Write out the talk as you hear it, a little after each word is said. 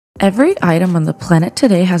Every item on the planet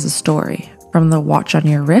today has a story, from the watch on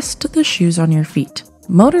your wrist to the shoes on your feet.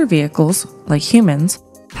 Motor vehicles, like humans,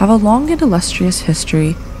 have a long and illustrious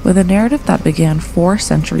history with a narrative that began 4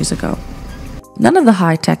 centuries ago. None of the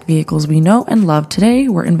high-tech vehicles we know and love today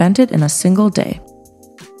were invented in a single day.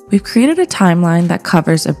 We've created a timeline that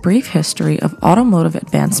covers a brief history of automotive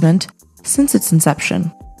advancement since its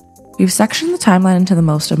inception. We've sectioned the timeline into the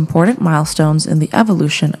most important milestones in the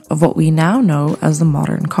evolution of what we now know as the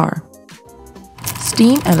modern car.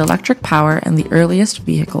 Steam and electric power and the earliest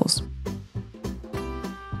vehicles.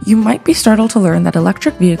 You might be startled to learn that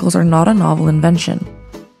electric vehicles are not a novel invention.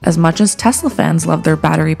 As much as Tesla fans love their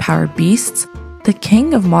battery-powered beasts, the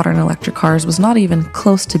king of modern electric cars was not even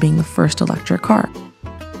close to being the first electric car.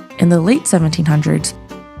 In the late 1700s,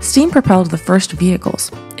 steam propelled the first vehicles.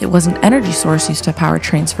 It was an energy source used to power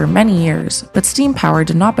trains for many years, but steam power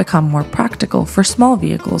did not become more practical for small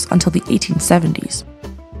vehicles until the 1870s.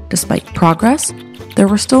 Despite progress, there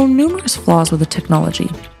were still numerous flaws with the technology.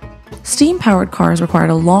 Steam-powered cars required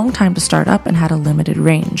a long time to start up and had a limited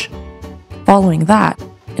range. Following that,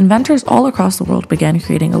 inventors all across the world began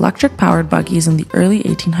creating electric-powered buggies in the early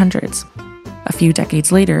 1800s. A few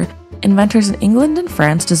decades later, inventors in England and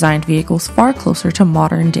France designed vehicles far closer to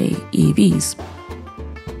modern-day EVs.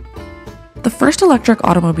 The first electric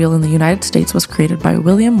automobile in the United States was created by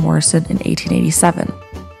William Morrison in 1887.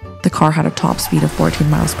 The car had a top speed of 14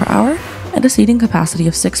 miles per hour and a seating capacity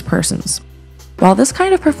of 6 persons. While this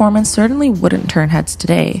kind of performance certainly wouldn't turn heads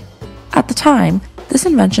today, at the time, this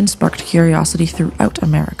invention sparked curiosity throughout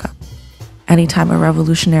America. Anytime a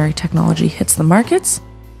revolutionary technology hits the markets,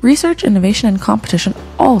 research, innovation, and competition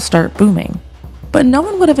all start booming. But no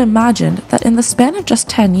one would have imagined that in the span of just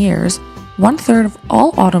 10 years, 1/3 of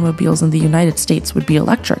all automobiles in the United States would be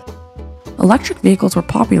electric. Electric vehicles were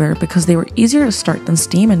popular because they were easier to start than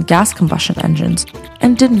steam and gas combustion engines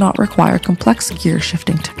and did not require complex gear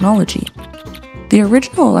shifting technology. The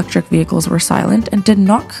original electric vehicles were silent and did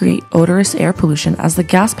not create odorous air pollution as the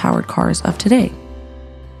gas-powered cars of today.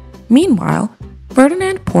 Meanwhile,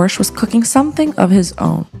 Ferdinand Porsche was cooking something of his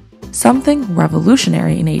own, something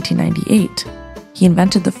revolutionary in 1898. He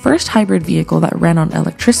invented the first hybrid vehicle that ran on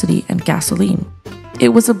electricity and gasoline.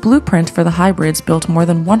 It was a blueprint for the hybrids built more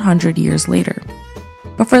than 100 years later.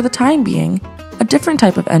 But for the time being, a different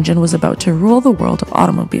type of engine was about to rule the world of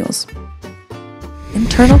automobiles.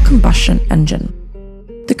 Internal combustion engine.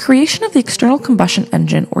 The creation of the external combustion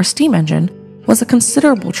engine, or steam engine, was a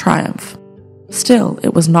considerable triumph. Still,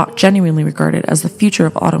 it was not genuinely regarded as the future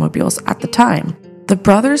of automobiles at the time. The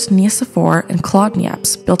brothers Nicephore and Claude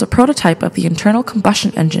Niepce built a prototype of the internal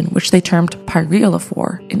combustion engine which they termed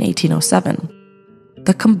pyreolophore in 1807.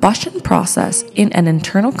 The combustion process in an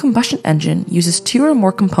internal combustion engine uses 2 or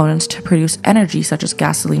more components to produce energy such as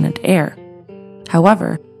gasoline and air.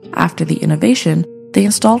 However, after the innovation, they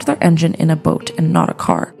installed their engine in a boat and not a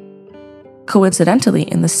car. Coincidentally,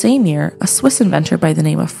 in the same year, a Swiss inventor by the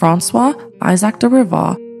name of François Isaac de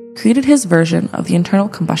Rivaux created his version of the internal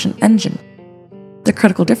combustion engine. The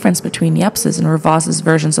critical difference between Niepce's and Rivaux's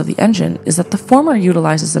versions of the engine is that the former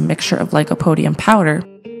utilizes a mixture of lycopodium powder,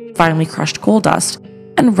 finely crushed coal dust,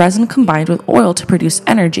 and resin combined with oil to produce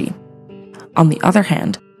energy. On the other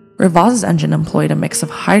hand, Rivaux's engine employed a mix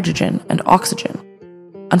of hydrogen and oxygen.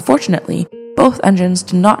 Unfortunately, both engines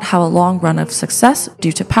did not have a long run of success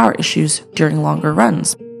due to power issues during longer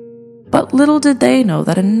runs. But little did they know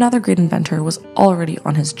that another great inventor was already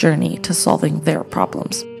on his journey to solving their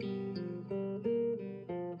problems.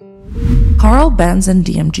 Karl Benz and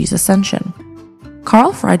DMG's ascension.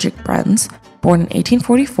 Karl Friedrich Benz, born in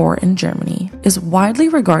 1844 in Germany, is widely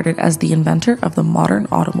regarded as the inventor of the modern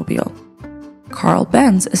automobile. Karl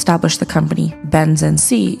Benz established the company Benz &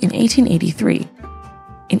 C in 1883.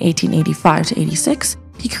 In 1885 to 86,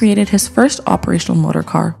 he created his first operational motor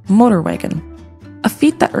car, Motorwagen, a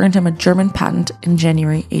feat that earned him a German patent in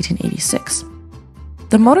January 1886.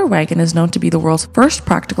 The Motorwagen is known to be the world's first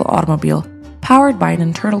practical automobile powered by an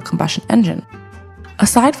internal combustion engine.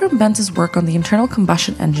 Aside from Benz's work on the internal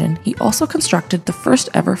combustion engine, he also constructed the first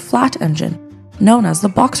ever flat engine, known as the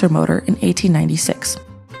Boxer motor, in 1896.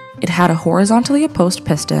 It had a horizontally opposed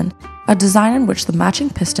piston, a design in which the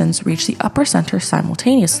matching pistons reach the upper center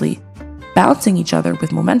simultaneously, balancing each other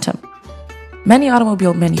with momentum. Many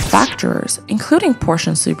automobile manufacturers, including Porsche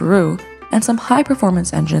and Subaru, and some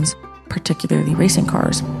high-performance engines, particularly racing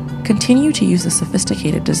cars, continue to use the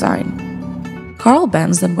sophisticated design. Karl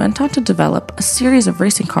Benz then went on to develop a series of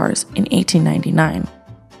racing cars in 1899.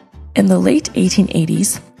 In the late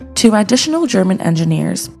 1880s, 2 additional German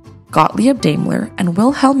engineers, Gottlieb Daimler and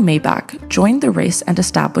Wilhelm Maybach, joined the race and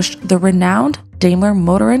established the renowned Daimler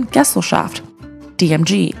Motoren Gesellschaft,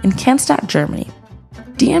 DMG in Cannstatt, Germany.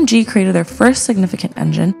 DMG created their first significant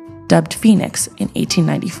engine, dubbed Phoenix, in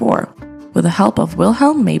 1894, with the help of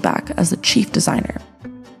Wilhelm Maybach as the chief designer.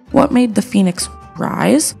 What made the Phoenix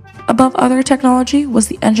rise above other technology was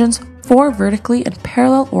the engine's 4 vertically and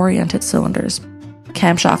parallel-oriented cylinders,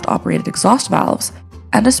 camshaft-operated exhaust valves,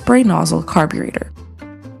 and a spray nozzle carburetor.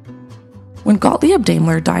 When Gottlieb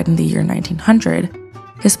Daimler died in the year 1900,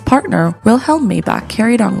 his partner Wilhelm Maybach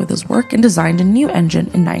carried on with his work and designed a new engine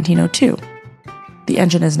in 1902. The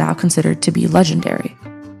engine is now considered to be legendary.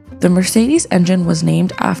 The Mercedes engine was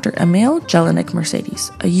named after Emil Jelinek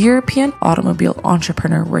Mercedes, a European automobile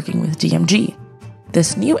entrepreneur working with DMG.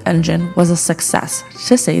 This new engine was a success,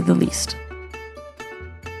 to say the least.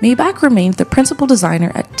 Maybach remained the principal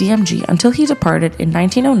designer at DMG until he departed in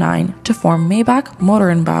 1909 to form Maybach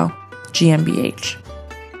Motorenbau GmbH.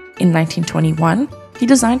 In 1921, he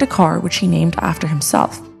designed a car which he named after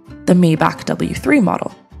himself, the Maybach W3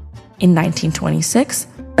 model. In 1926,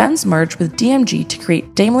 Benz merged with DMG to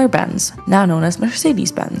create Daimler-Benz, now known as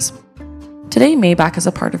Mercedes-Benz. Today, Maybach is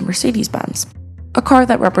a part of Mercedes-Benz, a car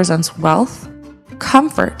that represents wealth,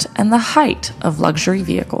 comfort, and the height of luxury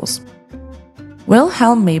vehicles.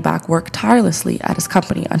 Wilhelm Maybach worked tirelessly at his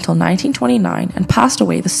company until 1929 and passed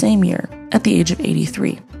away the same year at the age of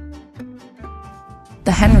 83.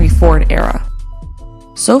 The Henry Ford era.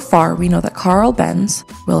 So far, we know that Karl Benz,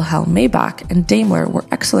 Wilhelm Maybach, and Daimler were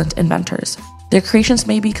excellent inventors. Their creations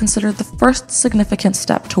may be considered the first significant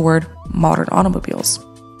step toward modern automobiles.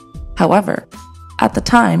 However, at the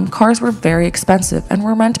time, cars were very expensive and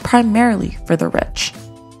were meant primarily for the rich.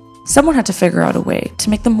 Someone had to figure out a way to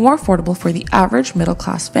make them more affordable for the average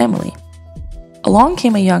middle-class family. Along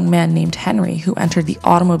came a young man named Henry who entered the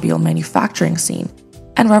automobile manufacturing scene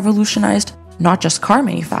and revolutionized not just car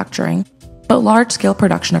manufacturing, but large-scale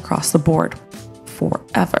production across the board,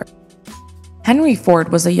 forever. Henry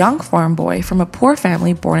Ford was a young farm boy from a poor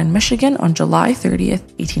family born in Michigan on July 30th,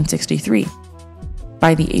 1863.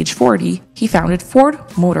 By the age 40, he founded Ford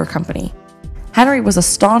Motor Company. Henry was a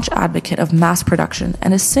staunch advocate of mass production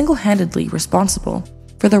and is single-handedly responsible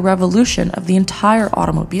for the revolution of the entire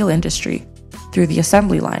automobile industry through the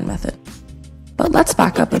assembly line method. But let's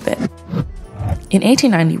back up a bit. In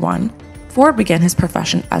 1891, Ford began his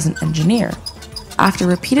profession as an engineer. After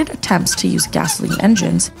repeated attempts to use gasoline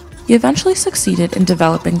engines, he eventually succeeded in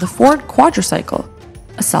developing the Ford quadricycle,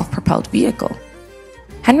 a self-propelled vehicle.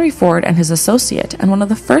 Henry Ford and his associate and one of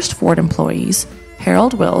the first Ford employees,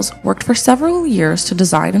 Harold Wills, worked for several years to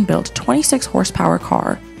design and build a 26-horsepower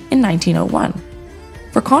car in 1901.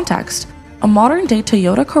 For context, a modern-day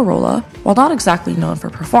Toyota Corolla, while not exactly known for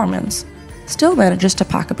performance, still manages to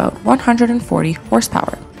pack about 140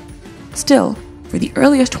 horsepower. Still, for the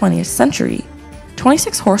earliest 20th century,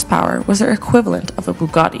 26 horsepower was their equivalent of a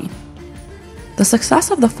Bugatti. The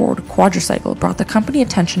success of the Ford quadricycle brought the company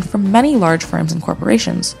attention from many large firms and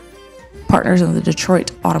corporations. Partners in the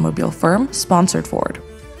Detroit automobile firm sponsored Ford.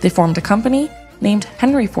 They formed a company named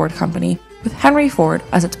Henry Ford Company with Henry Ford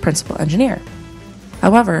as its principal engineer.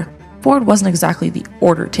 However, Ford wasn't exactly the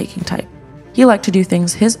order-taking type. He liked to do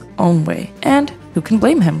things his own way, and who can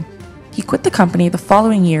blame him? He quit the company the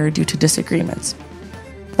following year due to disagreements.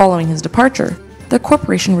 Following his departure, the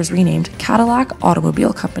corporation was renamed Cadillac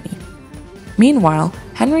Automobile Company. Meanwhile,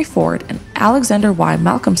 Henry Ford and Alexander Y.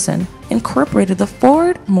 Malcolmson incorporated the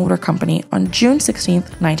Ford Motor Company on June 16,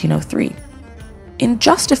 1903. In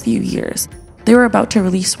just a few years, they were about to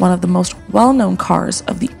release one of the most well-known cars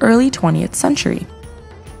of the early 20th century,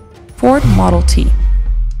 Ford Model T.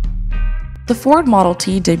 The Ford Model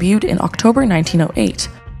T debuted in October 1908.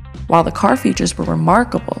 While the car features were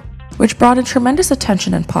remarkable, which brought in tremendous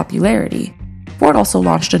attention and popularity, Ford also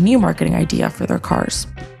launched a new marketing idea for their cars.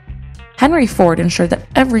 Henry Ford ensured that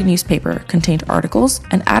every newspaper contained articles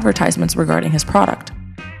and advertisements regarding his product.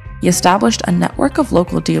 He established a network of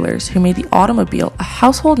local dealers who made the automobile a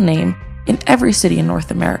household name in every city in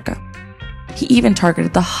North America. He even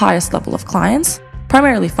targeted the highest level of clients,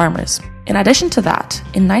 primarily farmers. In addition to that,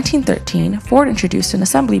 in 1913, Ford introduced an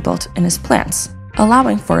assembly belt in his plants,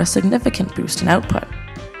 allowing for a significant boost in output.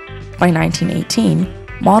 By 1918,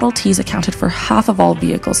 Model Ts accounted for half of all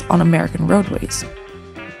vehicles on American roadways.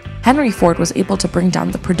 Henry Ford was able to bring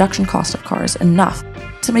down the production cost of cars enough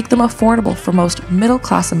to make them affordable for most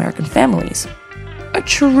middle-class American families. A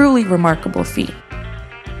truly remarkable feat.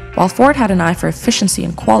 While Ford had an eye for efficiency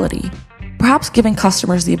and quality, perhaps giving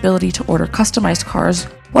customers the ability to order customized cars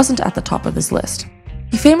wasn't at the top of his list.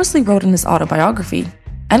 He famously wrote in his autobiography,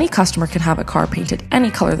 "Any customer can have a car painted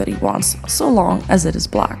any color that he wants, so long as it is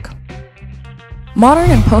black."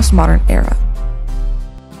 Modern and postmodern era.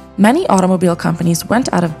 Many automobile companies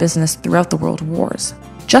went out of business throughout the world wars.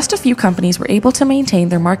 Just a few companies were able to maintain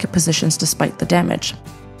their market positions despite the damage.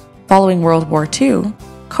 Following World War II,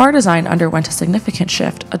 car design underwent a significant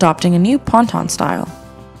shift, adopting a new ponton style.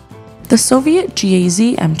 The Soviet GAZ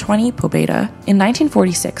M20 Pobeda in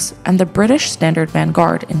 1946 and the British Standard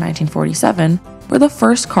Vanguard in 1947 were the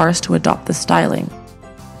first cars to adopt this styling.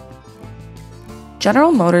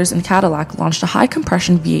 General Motors and Cadillac launched a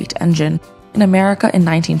high-compression V8 engine in America in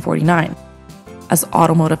 1949. As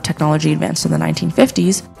automotive technology advanced in the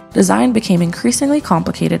 1950s, design became increasingly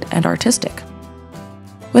complicated and artistic.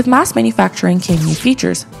 With mass manufacturing came new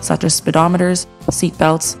features such as speedometers,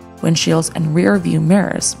 seatbelts, windshields, and rear-view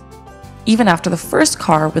mirrors. Even after the first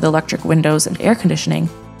car with electric windows and air conditioning,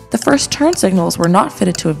 the first turn signals were not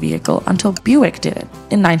fitted to a vehicle until Buick did it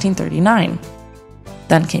in 1939.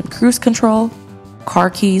 Then came cruise control, car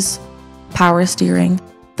keys, power steering,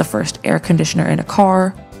 the first air conditioner in a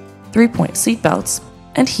car, 3-point seatbelts,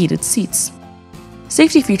 and heated seats.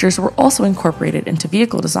 Safety features were also incorporated into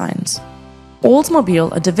vehicle designs.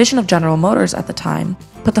 Oldsmobile, a division of General Motors at the time,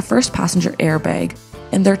 put the first passenger airbag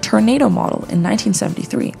in their Tornado model in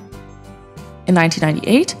 1973. In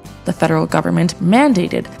 1998, the federal government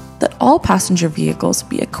mandated that all passenger vehicles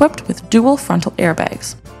be equipped with dual frontal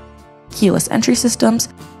airbags. Keyless entry systems,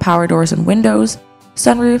 power doors and windows,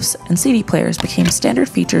 sunroofs, and CD players became standard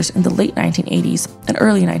features in the late 1980s and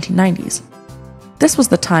early 1990s. This was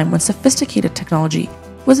the time when sophisticated technology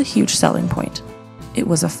was a huge selling point. It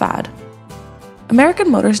was a fad. American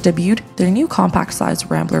Motors debuted their new compact-sized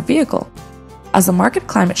Rambler vehicle. As the market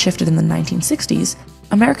climate shifted in the 1960s,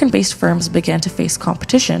 American-based firms began to face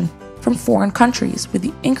competition from foreign countries with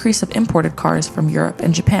the increase of imported cars from Europe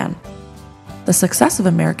and Japan. The success of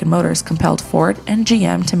American Motors compelled Ford and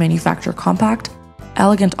GM to manufacture compact,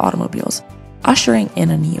 elegant automobiles, ushering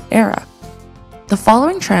in a new era. The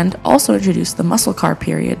following trend also introduced the muscle car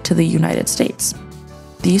period to the United States.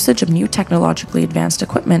 The usage of new technologically advanced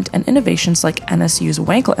equipment and innovations like NSU's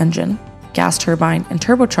Wankel engine, gas turbine, and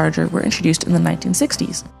turbocharger were introduced in the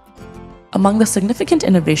 1960s. Among the significant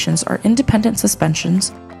innovations are independent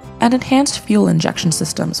suspensions and enhanced fuel injection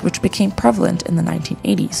systems, which became prevalent in the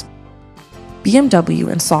 1980s.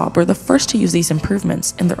 BMW and Saab were the first to use these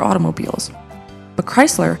improvements in their automobiles, but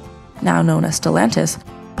Chrysler, now known as Stellantis,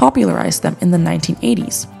 popularized them in the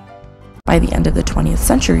 1980s. By the end of the 20th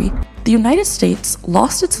century, the United States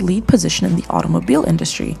lost its lead position in the automobile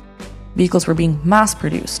industry. Vehicles were being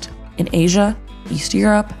mass-produced in Asia, East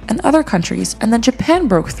Europe, and other countries, and then Japan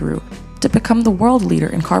broke through to become the world leader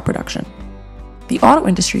in car production. The auto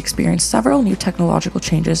industry experienced several new technological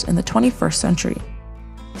changes in the 21st century.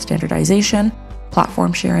 Standardization,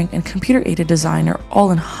 platform sharing, and computer-aided design are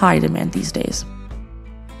all in high demand these days.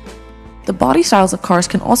 The body styles of cars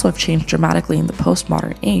can also have changed dramatically in the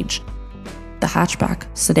postmodern age. The hatchback,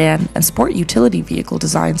 sedan, and sport utility vehicle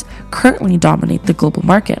designs currently dominate the global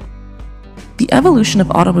market. The evolution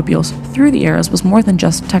of automobiles through the eras was more than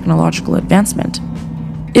just technological advancement.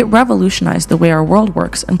 It revolutionized the way our world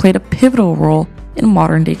works and played a pivotal role in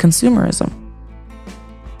modern-day consumerism.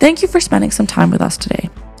 Thank you for spending some time with us today.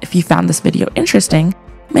 If you found this video interesting,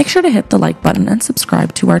 make sure to hit the like button and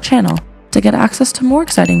subscribe to our channel to get access to more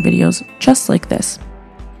exciting videos just like this.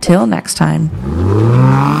 Till next time.